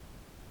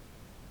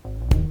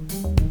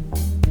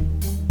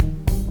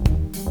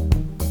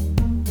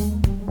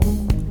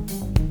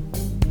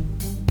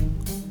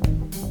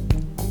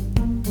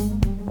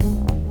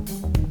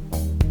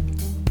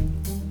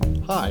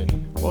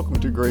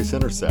Grace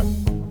Intercept.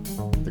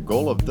 The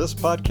goal of this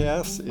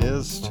podcast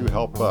is to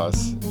help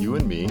us, you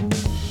and me,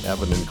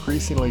 have an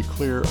increasingly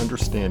clear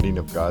understanding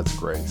of God's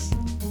grace.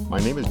 My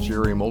name is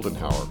Jerry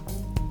Moldenhauer.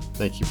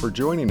 Thank you for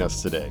joining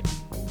us today.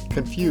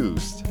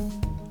 Confused.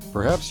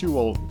 Perhaps you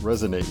will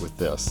resonate with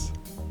this.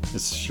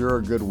 It's sure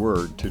a good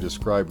word to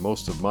describe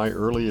most of my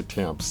early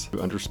attempts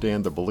to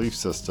understand the belief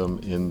system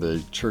in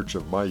the church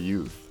of my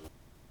youth.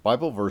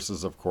 Bible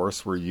verses, of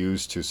course, were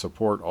used to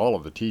support all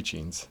of the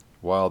teachings.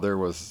 While there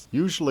was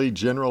usually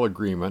general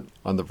agreement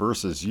on the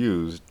verses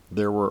used,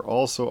 there were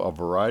also a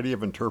variety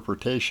of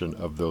interpretation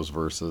of those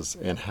verses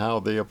and how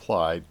they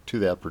applied to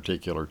that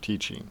particular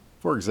teaching.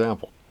 For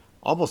example,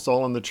 almost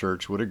all in the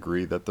church would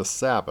agree that the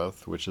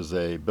Sabbath, which is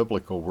a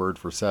biblical word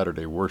for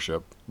Saturday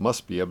worship,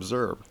 must be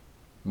observed.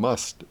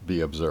 Must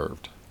be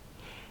observed.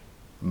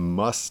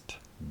 Must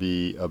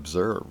be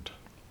observed.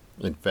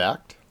 In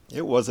fact,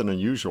 it wasn't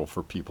unusual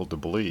for people to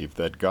believe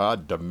that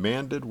God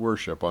demanded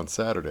worship on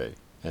Saturday,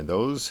 and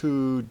those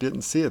who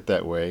didn't see it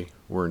that way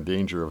were in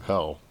danger of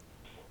hell.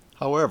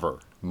 However,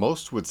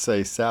 most would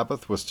say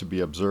Sabbath was to be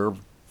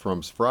observed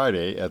from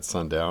Friday at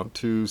sundown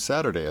to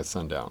Saturday at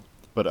sundown,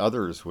 but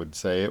others would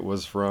say it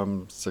was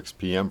from 6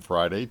 p.m.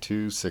 Friday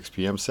to 6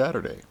 p.m.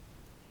 Saturday.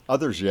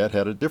 Others yet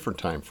had a different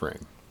time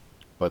frame,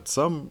 but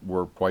some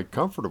were quite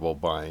comfortable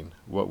buying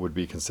what would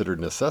be considered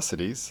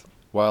necessities,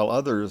 while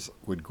others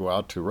would go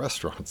out to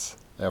restaurants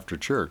after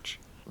church.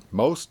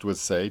 Most would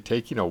say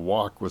taking a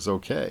walk was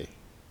okay,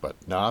 but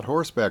not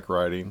horseback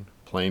riding,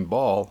 playing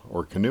ball,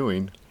 or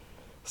canoeing.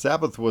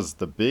 Sabbath was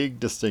the big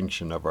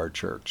distinction of our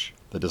church.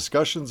 The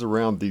discussions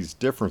around these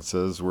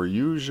differences were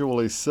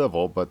usually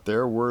civil, but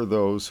there were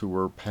those who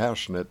were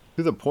passionate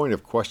to the point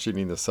of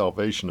questioning the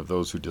salvation of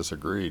those who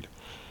disagreed.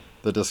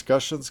 The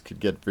discussions could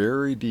get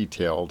very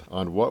detailed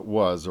on what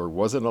was or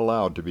wasn't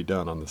allowed to be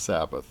done on the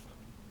Sabbath.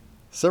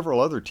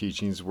 Several other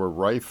teachings were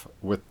rife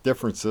with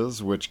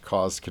differences which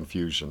caused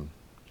confusion.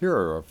 Here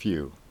are a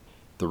few.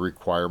 The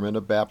requirement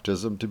of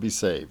baptism to be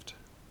saved,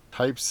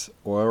 types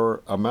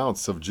or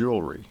amounts of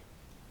jewelry,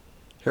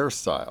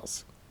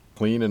 hairstyles,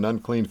 clean and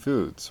unclean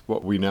foods,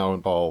 what we now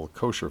call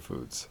kosher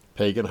foods,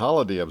 pagan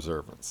holiday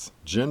observance,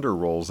 gender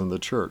roles in the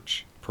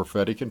church,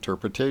 prophetic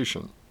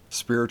interpretation,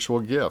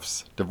 spiritual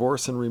gifts,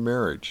 divorce and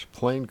remarriage,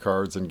 playing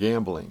cards and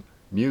gambling,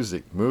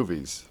 music,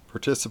 movies,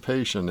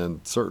 participation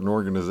in certain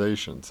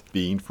organizations,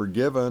 being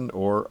forgiven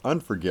or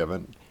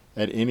unforgiven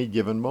at any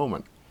given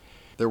moment.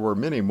 There were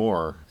many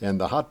more, and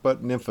the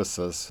hot-button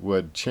emphasis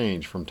would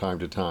change from time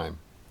to time.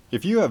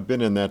 If you have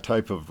been in that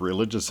type of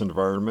religious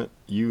environment,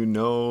 you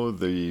know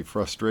the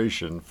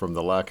frustration from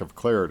the lack of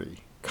clarity,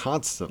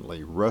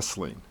 constantly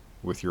wrestling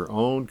with your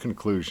own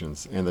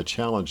conclusions and the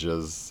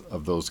challenges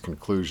of those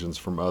conclusions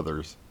from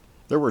others.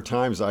 There were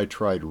times I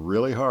tried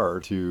really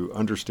hard to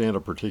understand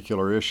a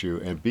particular issue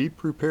and be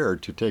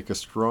prepared to take a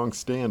strong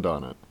stand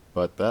on it.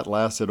 But that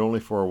lasted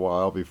only for a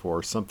while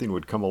before something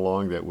would come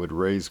along that would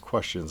raise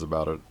questions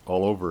about it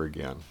all over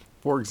again.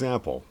 For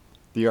example,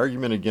 the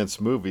argument against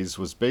movies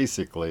was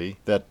basically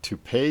that to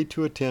pay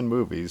to attend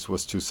movies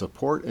was to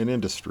support an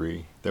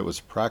industry that was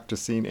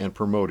practicing and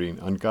promoting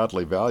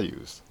ungodly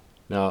values.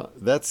 Now,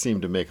 that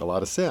seemed to make a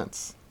lot of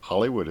sense.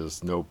 Hollywood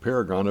is no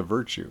paragon of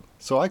virtue,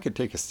 so I could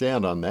take a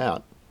stand on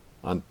that.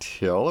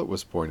 Until it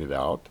was pointed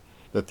out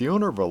that the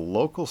owner of a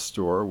local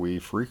store we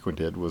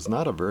frequented was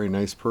not a very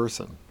nice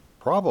person.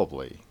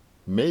 Probably,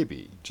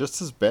 maybe,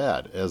 just as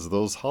bad as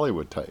those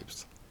Hollywood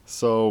types.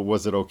 So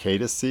was it okay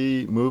to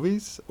see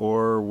movies,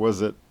 or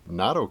was it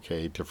not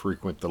okay to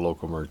frequent the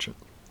local merchant?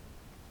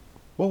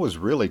 What was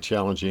really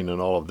challenging in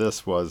all of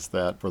this was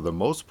that, for the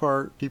most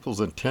part, people's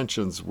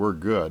intentions were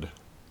good.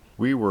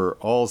 We were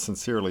all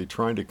sincerely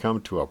trying to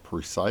come to a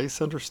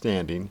precise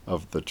understanding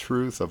of the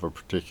truth of a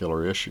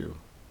particular issue.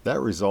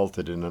 That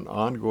resulted in an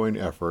ongoing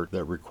effort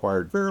that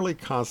required fairly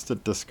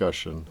constant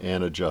discussion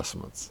and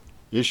adjustments.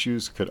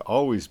 Issues could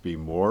always be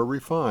more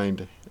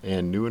refined,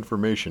 and new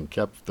information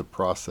kept the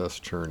process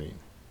churning.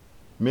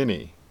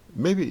 Many,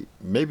 maybe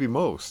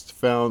most,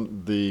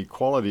 found the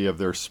quality of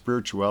their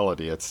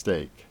spirituality at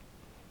stake,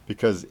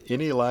 because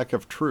any lack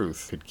of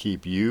truth could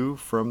keep you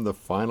from the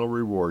final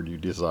reward you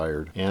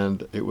desired,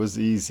 and it was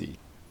easy,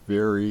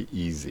 very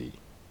easy,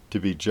 to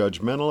be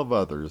judgmental of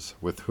others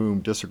with whom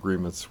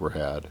disagreements were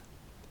had.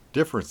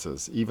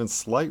 Differences, even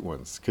slight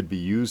ones, could be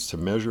used to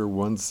measure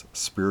one's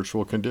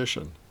spiritual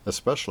condition,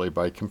 especially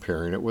by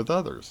comparing it with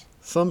others.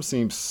 Some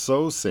seemed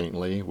so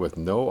saintly with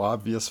no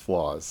obvious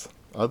flaws.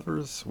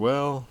 Others,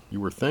 well, you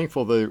were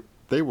thankful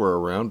they were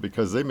around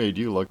because they made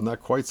you look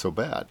not quite so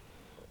bad.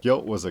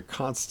 Guilt was a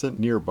constant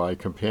nearby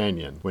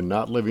companion when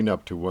not living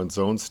up to one's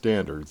own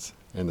standards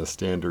and the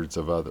standards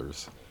of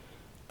others.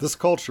 This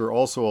culture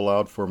also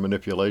allowed for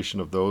manipulation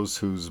of those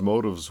whose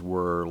motives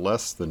were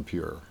less than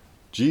pure.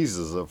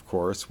 Jesus, of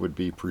course, would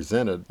be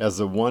presented as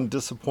the one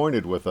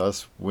disappointed with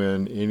us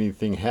when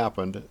anything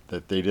happened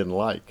that they didn't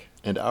like,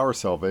 and our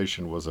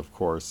salvation was, of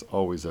course,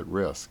 always at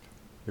risk.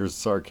 Here's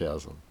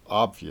sarcasm.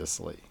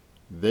 Obviously,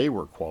 they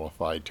were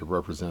qualified to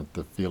represent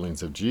the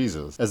feelings of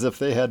Jesus as if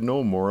they had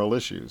no moral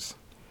issues.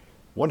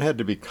 One had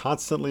to be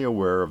constantly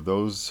aware of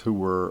those who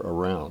were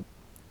around.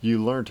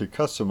 You learned to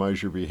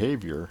customize your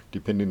behavior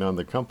depending on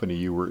the company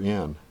you were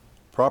in.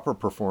 Proper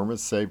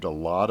performance saved a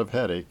lot of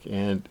headache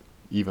and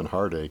even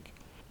heartache.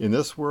 In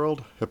this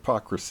world,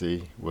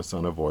 hypocrisy was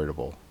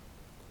unavoidable.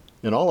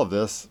 In all of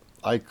this,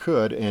 I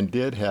could and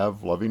did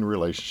have loving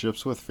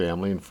relationships with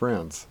family and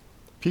friends.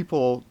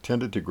 People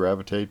tended to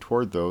gravitate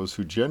toward those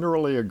who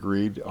generally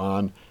agreed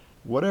on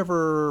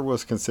whatever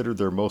was considered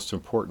their most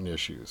important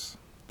issues.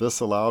 This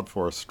allowed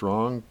for a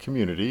strong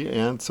community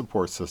and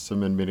support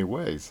system in many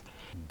ways.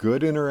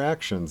 Good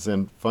interactions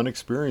and fun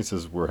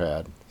experiences were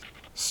had.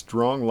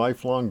 Strong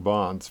lifelong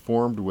bonds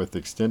formed with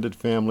extended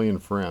family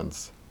and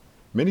friends.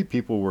 Many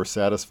people were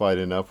satisfied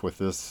enough with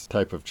this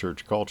type of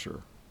church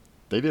culture.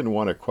 They didn't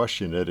want to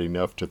question it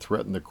enough to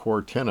threaten the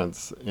core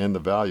tenets and the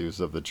values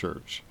of the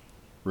church.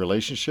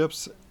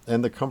 Relationships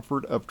and the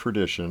comfort of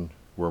tradition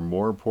were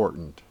more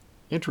important.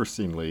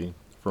 Interestingly,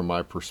 from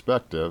my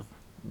perspective,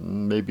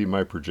 maybe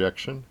my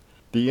projection,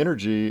 the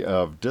energy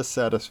of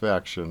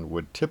dissatisfaction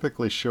would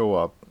typically show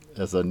up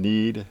as a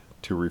need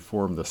to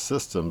reform the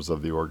systems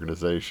of the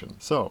organization.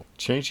 So,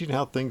 changing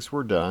how things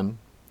were done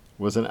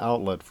was an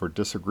outlet for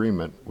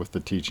disagreement with the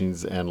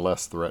teachings and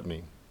less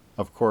threatening.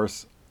 Of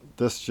course,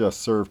 this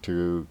just served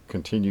to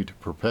continue to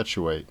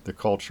perpetuate the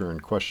culture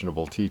and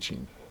questionable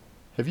teaching.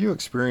 Have you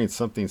experienced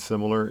something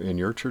similar in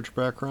your church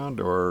background,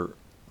 or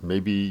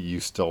maybe you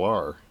still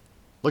are?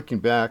 Looking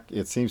back,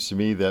 it seems to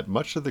me that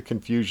much of the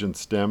confusion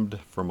stemmed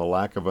from a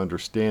lack of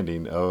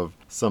understanding of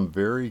some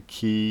very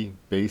key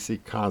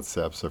basic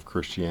concepts of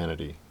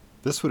Christianity.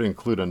 This would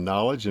include a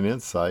knowledge and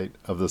insight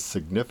of the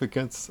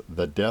significance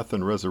the death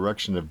and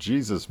resurrection of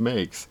Jesus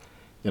makes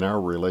in our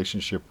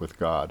relationship with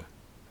God.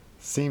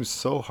 Seems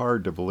so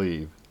hard to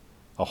believe.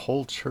 A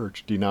whole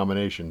church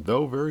denomination,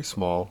 though very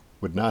small,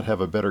 would not have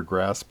a better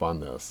grasp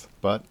on this,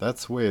 but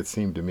that's the way it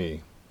seemed to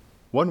me.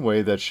 One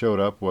way that showed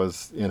up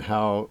was in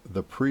how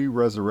the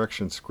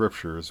pre-resurrection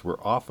scriptures were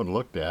often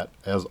looked at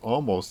as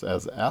almost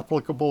as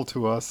applicable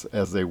to us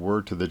as they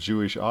were to the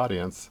Jewish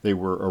audience they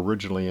were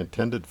originally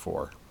intended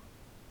for.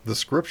 The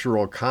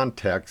scriptural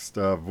context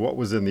of what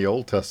was in the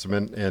Old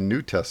Testament and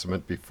New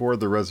Testament before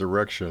the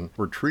resurrection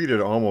were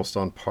treated almost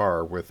on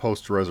par with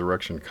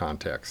post-resurrection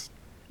context.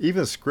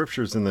 Even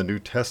scriptures in the New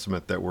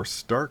Testament that were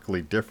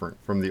starkly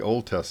different from the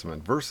Old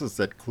Testament, verses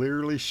that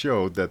clearly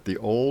showed that the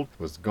old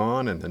was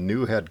gone and the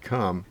new had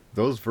come,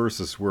 those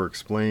verses were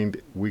explained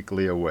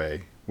weekly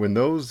away. When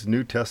those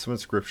New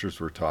Testament scriptures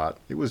were taught,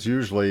 it was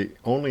usually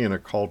only in a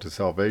call to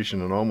salvation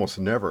and almost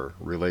never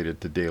related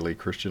to daily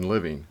Christian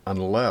living,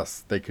 unless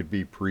they could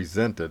be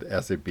presented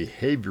as a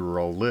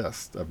behavioral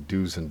list of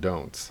do's and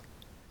don'ts.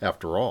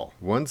 After all,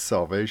 one's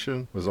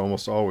salvation was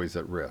almost always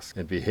at risk,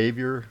 and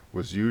behavior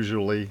was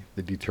usually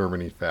the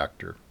determining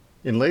factor.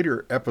 In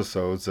later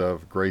episodes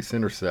of Grace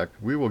Intersect,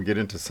 we will get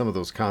into some of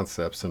those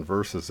concepts and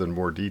verses in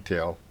more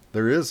detail.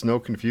 There is no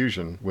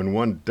confusion when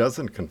one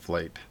doesn't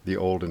conflate the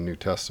Old and New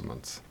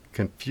Testaments.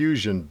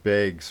 Confusion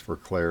begs for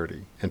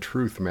clarity, and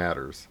truth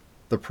matters.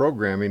 The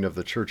programming of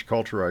the church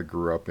culture I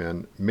grew up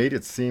in made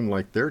it seem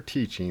like their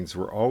teachings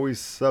were always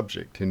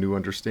subject to new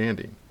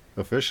understanding.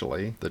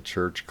 Officially, the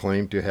church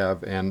claimed to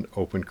have an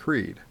open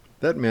creed.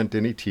 That meant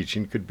any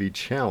teaching could be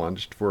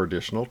challenged for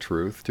additional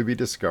truth to be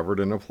discovered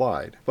and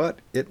applied. But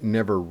it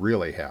never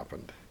really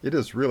happened. It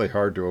is really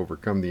hard to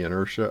overcome the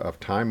inertia of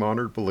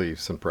time-honored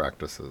beliefs and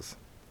practices.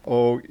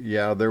 Oh,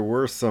 yeah, there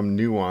were some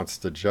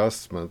nuanced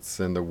adjustments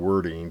in the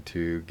wording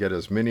to get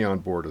as many on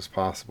board as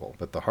possible,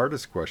 but the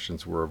hardest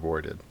questions were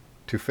avoided.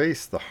 To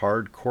face the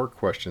hard core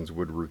questions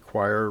would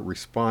require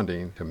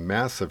responding to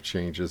massive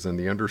changes in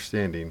the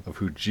understanding of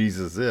who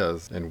Jesus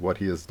is and what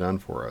he has done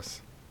for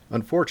us.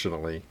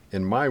 Unfortunately,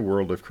 in my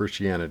world of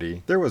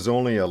Christianity, there was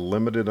only a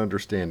limited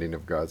understanding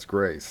of God's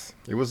grace.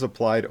 It was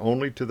applied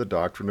only to the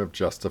doctrine of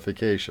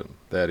justification,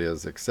 that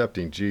is,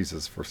 accepting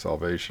Jesus for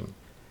salvation.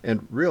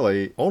 And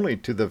really only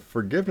to the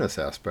forgiveness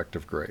aspect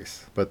of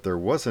grace, but there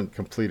wasn't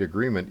complete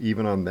agreement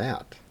even on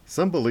that.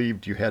 Some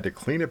believed you had to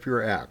clean up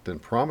your act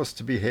and promise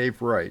to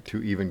behave right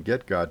to even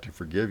get God to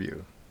forgive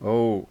you.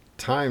 Oh,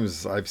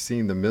 times I've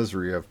seen the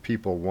misery of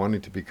people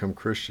wanting to become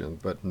Christian,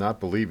 but not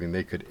believing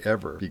they could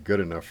ever be good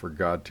enough for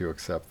God to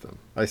accept them.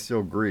 I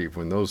still grieve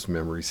when those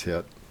memories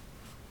hit.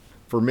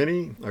 For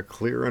many, a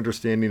clear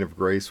understanding of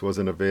grace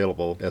wasn't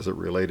available as it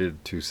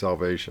related to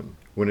salvation.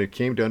 When it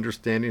came to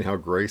understanding how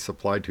grace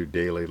applied to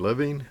daily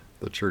living,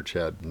 the church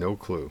had no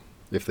clue.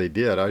 If they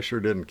did, I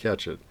sure didn't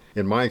catch it.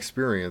 In my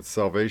experience,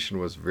 salvation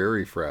was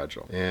very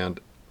fragile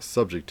and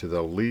subject to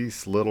the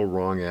least little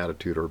wrong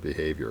attitude or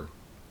behavior.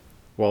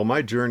 While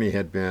my journey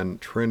had been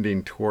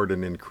trending toward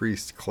an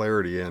increased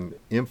clarity and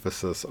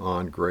emphasis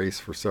on grace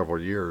for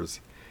several years,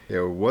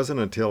 it wasn't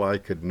until I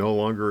could no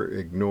longer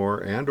ignore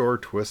and or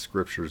twist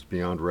scriptures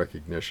beyond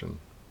recognition.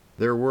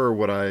 There were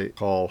what I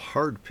call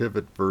hard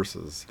pivot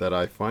verses that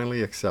I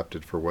finally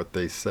accepted for what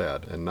they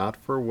said and not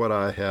for what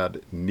I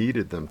had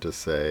needed them to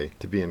say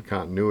to be in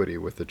continuity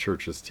with the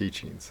church's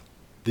teachings.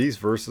 These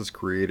verses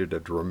created a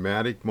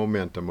dramatic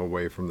momentum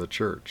away from the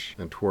church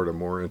and toward a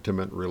more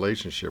intimate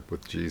relationship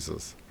with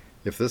Jesus.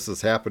 If this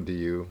has happened to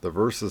you, the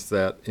verses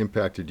that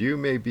impacted you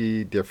may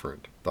be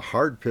different. The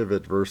hard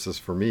pivot verses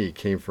for me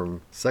came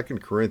from 2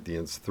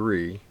 Corinthians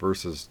 3,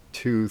 verses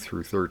 2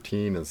 through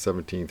 13 and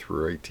 17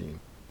 through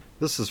 18.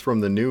 This is from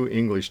the New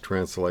English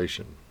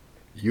Translation.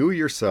 You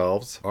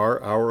yourselves are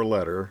our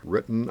letter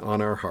written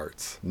on our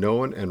hearts,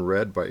 known and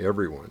read by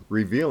everyone,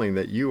 revealing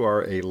that you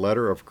are a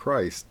letter of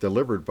Christ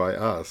delivered by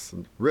us,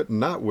 written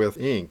not with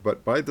ink,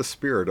 but by the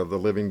Spirit of the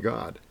living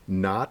God,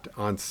 not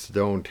on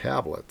stone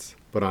tablets,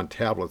 but on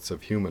tablets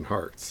of human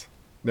hearts.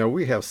 Now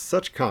we have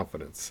such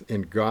confidence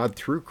in God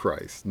through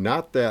Christ,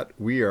 not that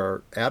we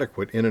are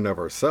adequate in and of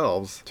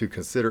ourselves to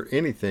consider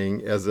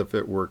anything as if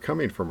it were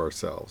coming from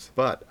ourselves,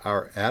 but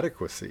our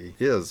adequacy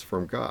is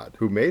from God,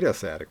 who made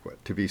us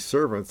adequate to be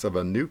servants of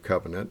a new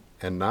covenant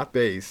and not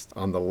based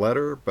on the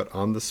letter but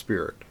on the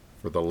Spirit,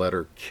 for the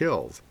letter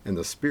kills and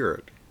the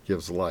Spirit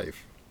gives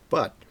life.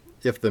 But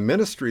if the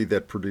ministry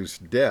that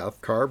produced death,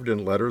 carved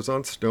in letters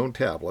on stone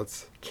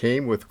tablets,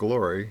 came with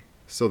glory,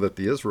 so that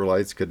the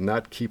Israelites could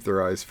not keep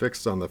their eyes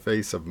fixed on the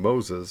face of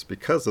Moses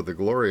because of the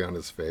glory on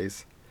his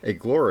face, a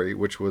glory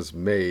which was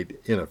made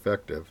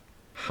ineffective,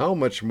 how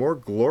much more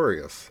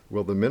glorious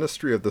will the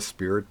ministry of the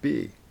Spirit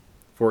be?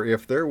 For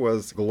if there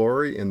was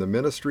glory in the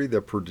ministry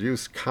that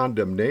produced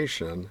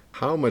condemnation,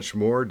 how much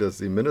more does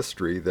the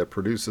ministry that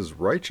produces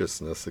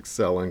righteousness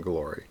excel in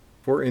glory?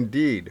 For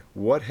indeed,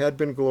 what had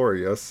been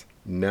glorious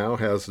now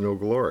has no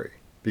glory,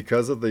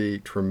 because of the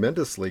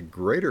tremendously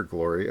greater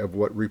glory of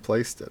what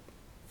replaced it.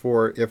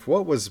 For if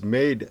what was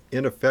made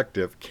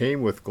ineffective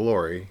came with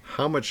glory,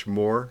 how much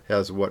more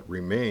has what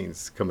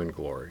remains come in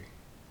glory?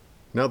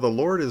 Now the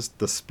Lord is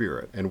the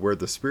Spirit, and where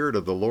the Spirit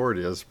of the Lord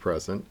is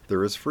present,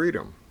 there is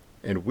freedom.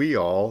 And we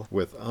all,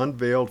 with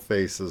unveiled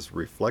faces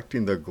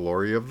reflecting the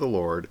glory of the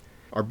Lord,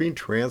 are being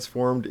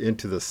transformed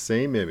into the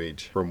same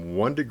image from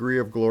one degree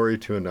of glory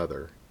to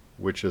another,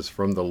 which is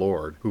from the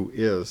Lord, who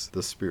is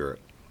the Spirit.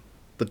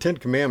 The Ten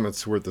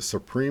Commandments were the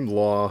supreme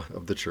law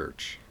of the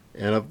church.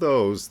 And of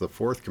those, the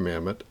fourth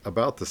commandment,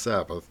 about the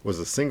Sabbath, was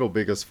the single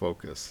biggest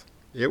focus.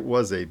 It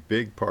was a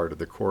big part of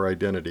the core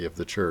identity of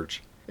the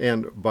church,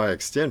 and by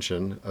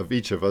extension, of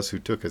each of us who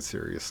took it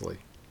seriously.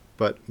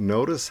 But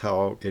notice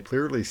how it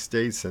clearly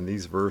states in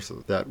these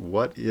verses that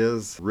what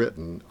is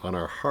written on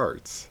our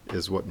hearts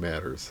is what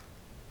matters.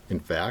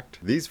 In fact,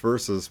 these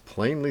verses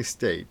plainly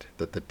state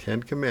that the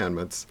Ten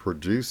Commandments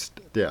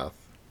produced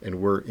death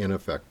and were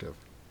ineffective.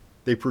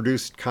 They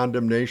produced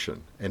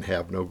condemnation and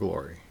have no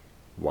glory.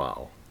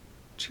 Wow.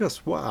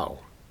 Just wow.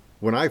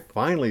 When I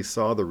finally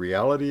saw the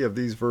reality of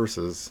these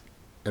verses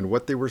and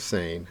what they were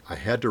saying, I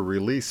had to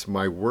release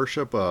my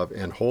worship of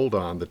and hold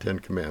on the Ten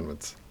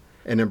Commandments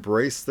and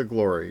embrace the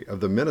glory of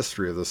the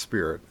ministry of the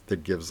Spirit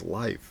that gives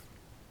life.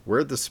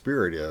 Where the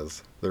Spirit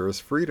is, there is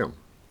freedom.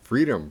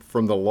 Freedom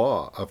from the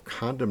law of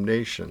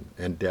condemnation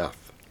and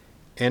death.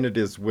 And it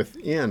is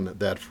within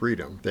that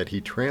freedom that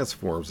He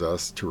transforms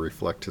us to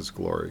reflect His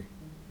glory.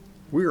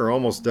 We are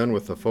almost done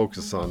with the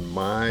focus on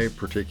my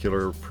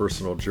particular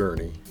personal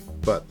journey,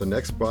 but the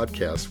next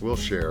podcast will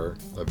share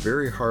a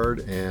very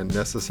hard and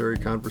necessary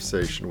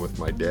conversation with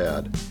my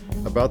dad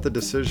about the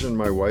decision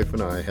my wife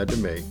and I had to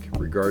make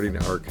regarding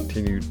our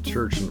continued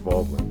church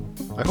involvement.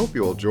 I hope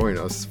you will join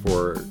us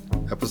for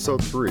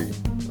episode 3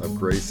 of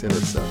Grace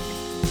Intersect.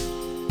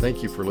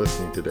 Thank you for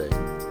listening today.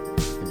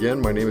 Again,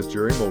 my name is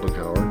Jerry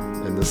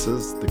Moldenhauer, and this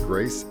is the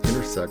Grace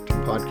Intersect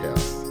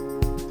podcast.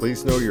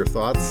 Please know your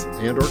thoughts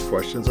and or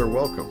questions are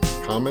welcome.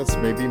 Comments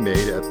may be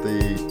made at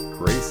the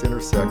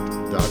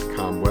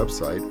graceintersect.com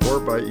website or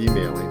by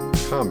emailing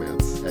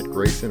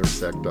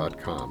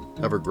comments@graceintersect.com.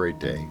 Have a great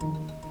day.